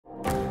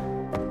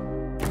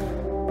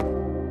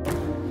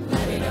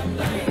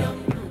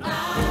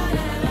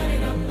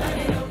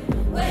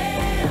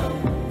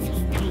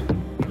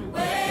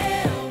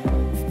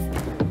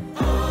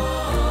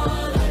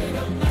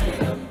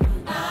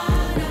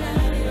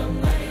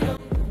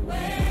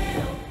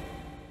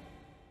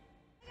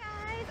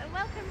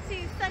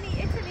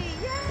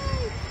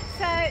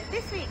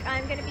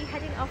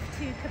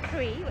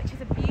Capri, which is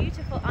a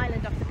beautiful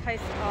island off the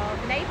coast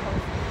of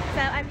Naples.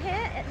 So I'm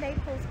here at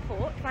Naples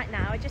port right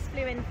now. I just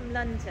flew in from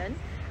London.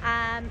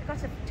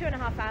 Got a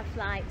 2.5-hour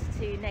flight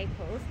to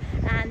Naples,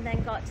 and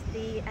then got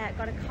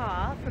a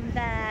car from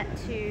there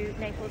to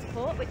Naples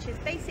port, which is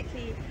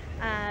basically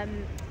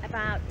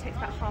takes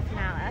about half an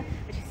hour,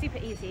 which is super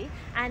easy.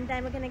 And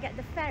then we're going to get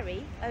the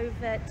ferry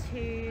over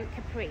to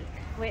Capri,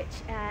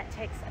 which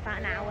takes about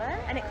an hour,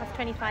 and it costs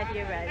 25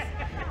 euros.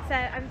 So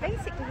I'm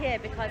basically here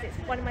because it's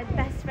one of my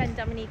best friend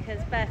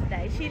Dominica's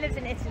birthday. She lives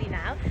in Italy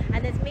now,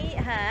 and there's me,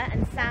 her,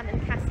 and Sam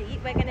and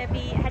Cassie. We're going to be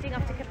heading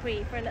off to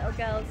Capri for a little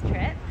girls'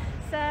 trip.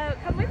 So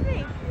come with me.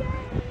 Yay!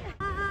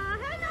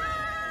 Hello!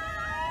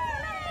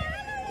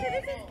 So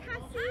this is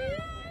Cassie,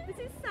 this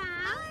is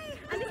Sam,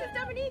 and this is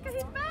Dominica,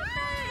 whose birthday!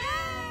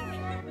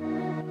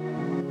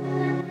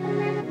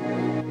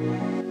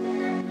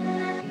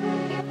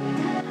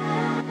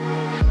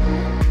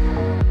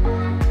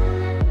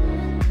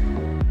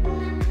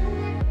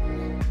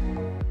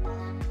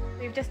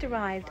 We've just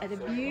arrived at the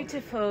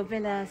beautiful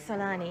Villa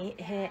Solani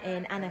here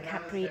in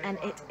Capri, and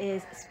it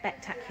is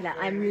spectacular.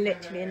 I'm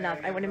literally in love.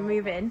 I want to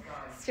move in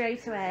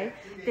straight away.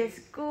 There's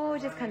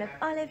gorgeous kind of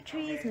olive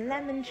trees and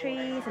lemon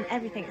trees and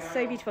everything. It's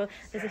so beautiful.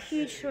 There's a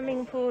huge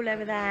swimming pool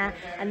over there,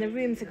 and the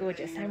rooms are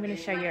gorgeous. I'm going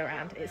to show you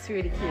around. It's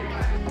really cute.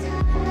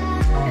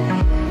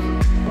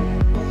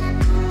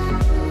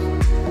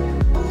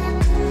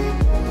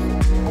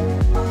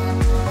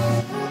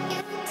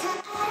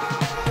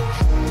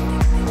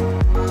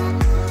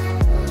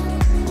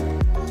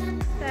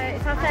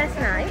 First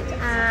night,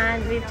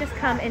 and we've just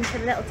come into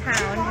a little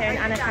town here in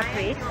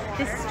Capri.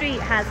 This street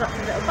has lots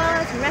of little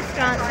bars and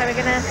restaurants, so we're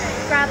going to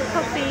grab a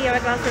coffee or a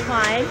glass of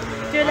wine,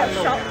 do a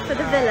little shop for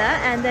the villa,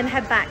 and then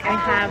head back and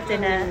have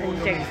dinner and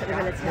drinks at the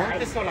villa tonight,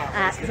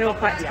 because we're all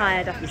quite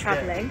tired after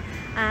travelling.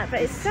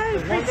 But it's so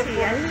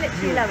pretty, I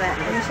literally love it.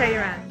 Let me show you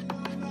around.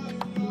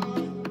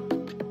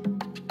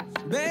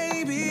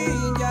 Baby,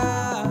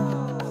 ya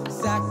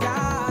se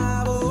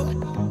acabó.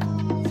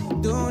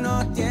 Tú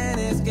no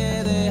tienes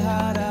que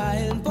dejar a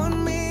él por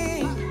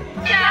mí.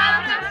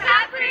 Ciao from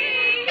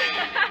Capri!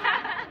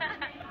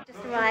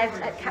 Just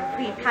arrived at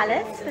Capri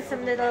Palace for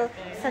some little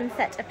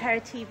sunset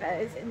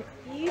aperitivos, and it's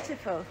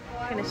beautiful.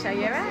 I'm going to show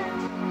you around.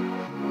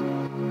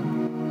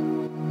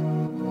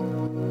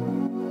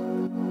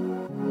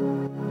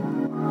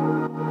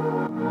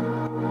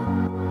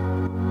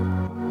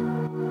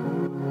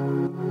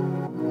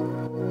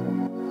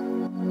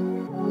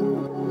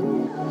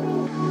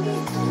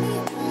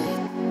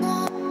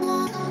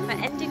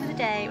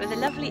 With a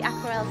lovely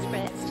Aperol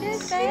spritz.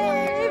 Cheers,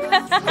 babe!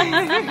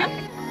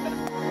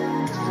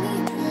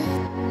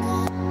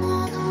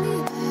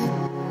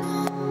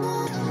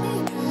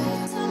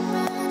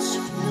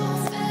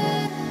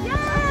 Yay!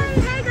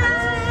 Hey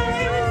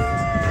guys!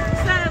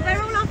 So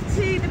we're all off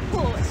to the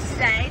port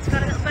today to go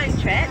on a little boat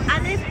trip,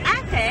 and this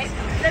epic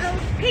little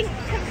pink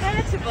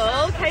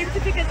convertible came to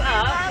pick us up.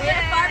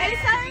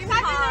 It's so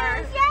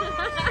fabulous! Yeah!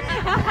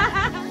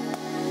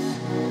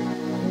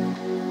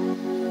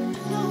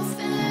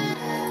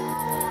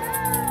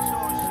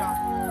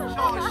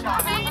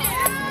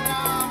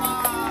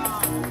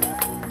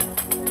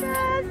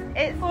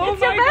 It's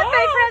your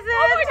birthday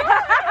present! Oh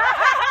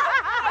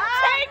I'm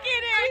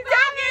taking it!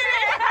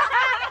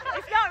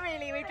 It's not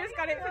really, we just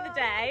got it for the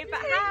day, but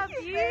how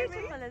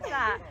beautiful is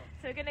that?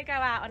 So we're going to go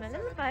out on a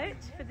little boat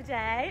for the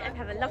day and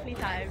have a lovely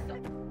time.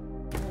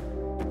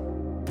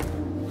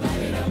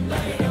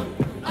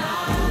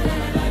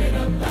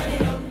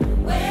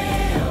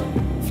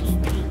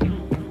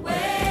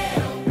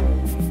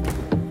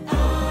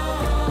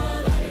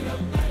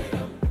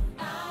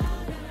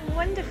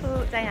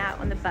 Day out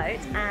on the boat,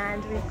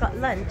 and we've got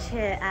lunch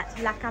here at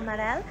La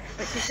Camarel,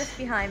 which is just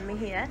behind me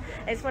here.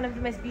 It's one of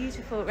the most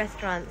beautiful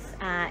restaurants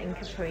in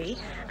Capri.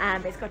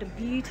 It's got a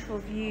beautiful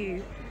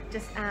view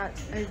just out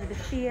over the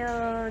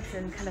fields,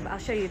 and kind of, I'll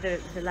show you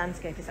the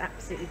landscape. It's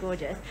absolutely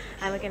gorgeous,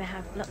 and we're going to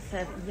have lots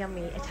of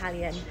yummy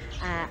Italian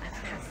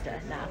pasta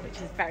now, which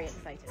is very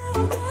exciting.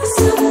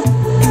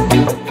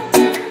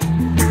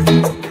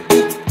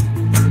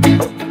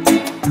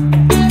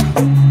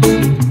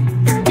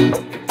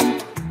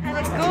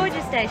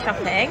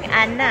 Shopping,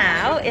 and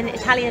now in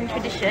Italian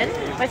tradition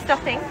we're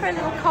stopping for a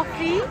little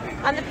coffee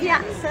on the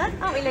piazza,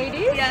 aren't we,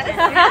 ladies? Yes.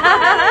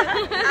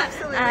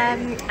 Absolutely.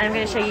 I'm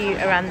going to show you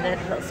around the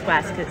little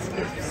squares because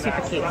it's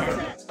super cute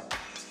here.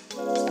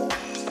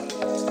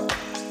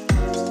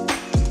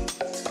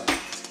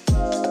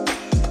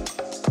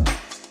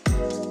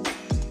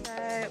 So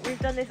we've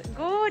done this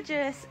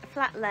gorgeous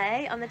flat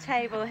lay on the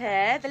table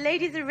here. The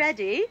ladies are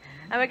ready,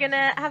 and we're going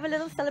to have a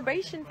little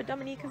celebration for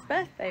Dominica's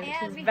birthday,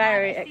 which is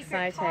very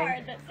exciting.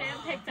 Card that Sam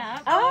picked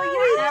up. Oh,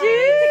 we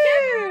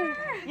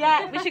do!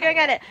 Yeah, we should go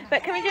get it.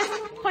 But can we just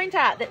point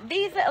out that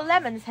these little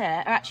lemons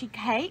here are actually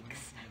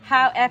cakes?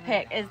 How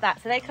epic is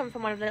that? So they come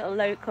from one of the little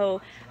local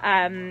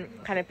kind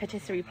of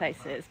patisserie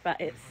places,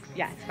 but it's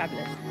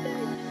fabulous.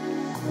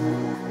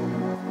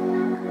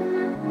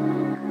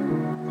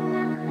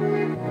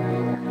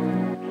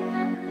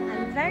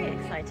 very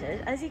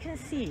excited. As you can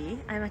see,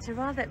 I'm at a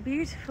rather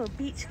beautiful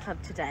beach club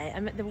today.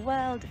 I'm at the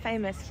world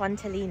famous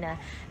Fontellina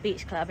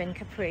Beach Club in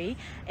Capri.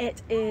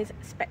 It is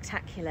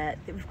spectacular.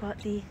 We've got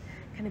the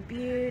kind of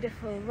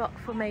beautiful rock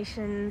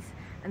formations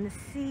and the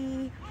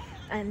sea,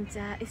 and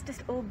it's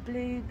just all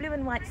blue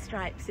and white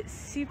stripes. It's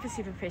super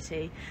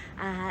pretty.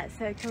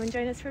 So come and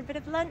join us for a bit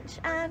of lunch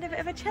and a bit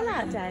of a chill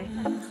out day.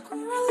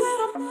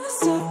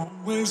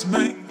 Always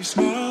make you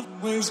smile,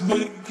 always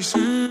make you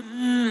smile.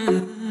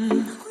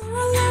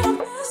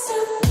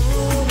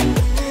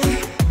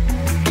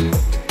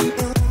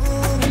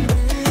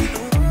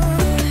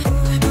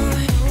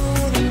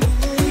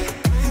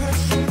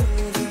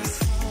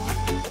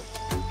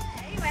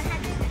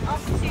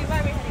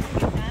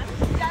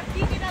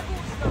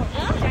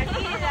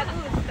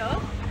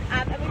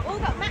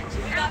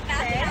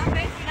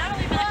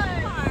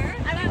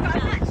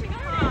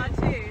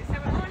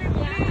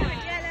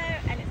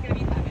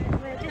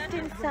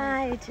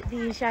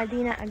 The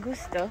Giardina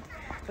Augusto,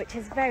 which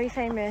is very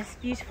famous,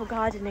 beautiful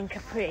garden in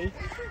Capri.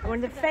 And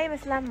one of the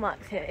famous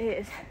landmarks here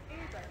is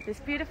this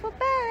beautiful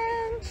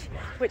bench,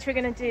 which we're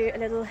going to do a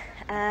little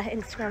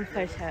Instagram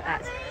photo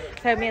at.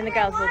 So me and the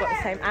girls all got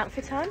the same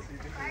outfit on.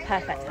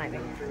 Perfect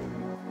timing.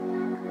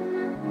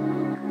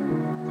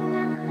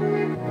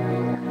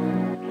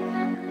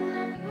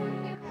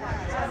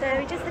 So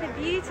we just had a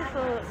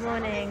beautiful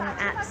morning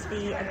at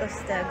the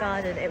Augusto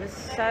garden. It was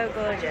so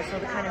gorgeous, all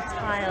the kind of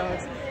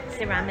tiled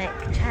ceramic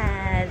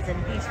chairs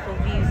and beautiful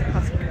views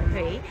across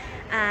Capri.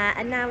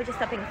 And now we're just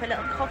stopping for a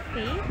little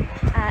coffee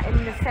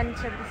in the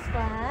centre of the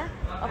square,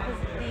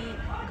 opposite the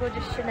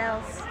gorgeous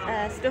Chanel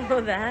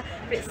store there.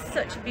 But it's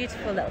such a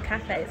beautiful little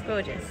cafe, it's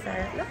gorgeous, so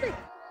lovely.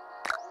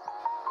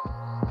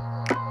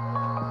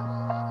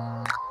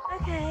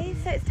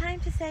 So it's time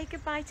to say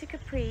goodbye to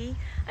Capri.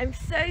 I'm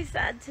so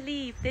sad to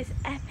leave this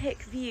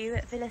epic view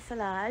at Villa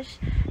Solage.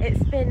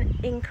 It's been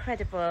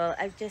incredible.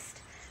 I've just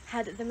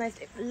had the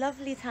most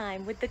lovely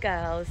time with the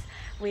girls.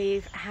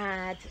 We've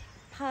had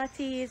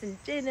parties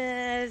and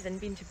dinners and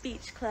been to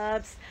beach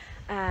clubs.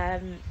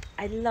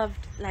 I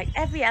loved like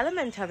every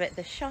element of it,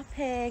 the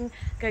shopping,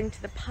 going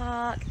to the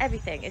park,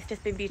 everything. It's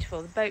just been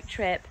beautiful. The boat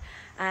trip.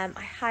 I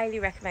highly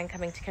recommend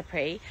coming to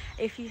Capri.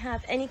 If you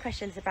have any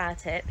questions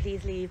about it,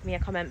 please leave me a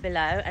comment below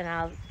and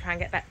I'll try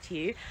and get back to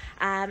you.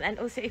 And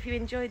also, if you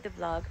enjoyed the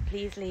vlog,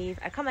 please leave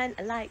a comment,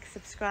 a like,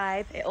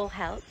 subscribe. It all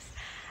helps.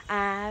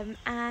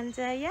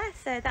 Yeah,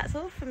 so that's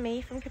all from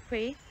me from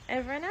Capri.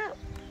 Over and out.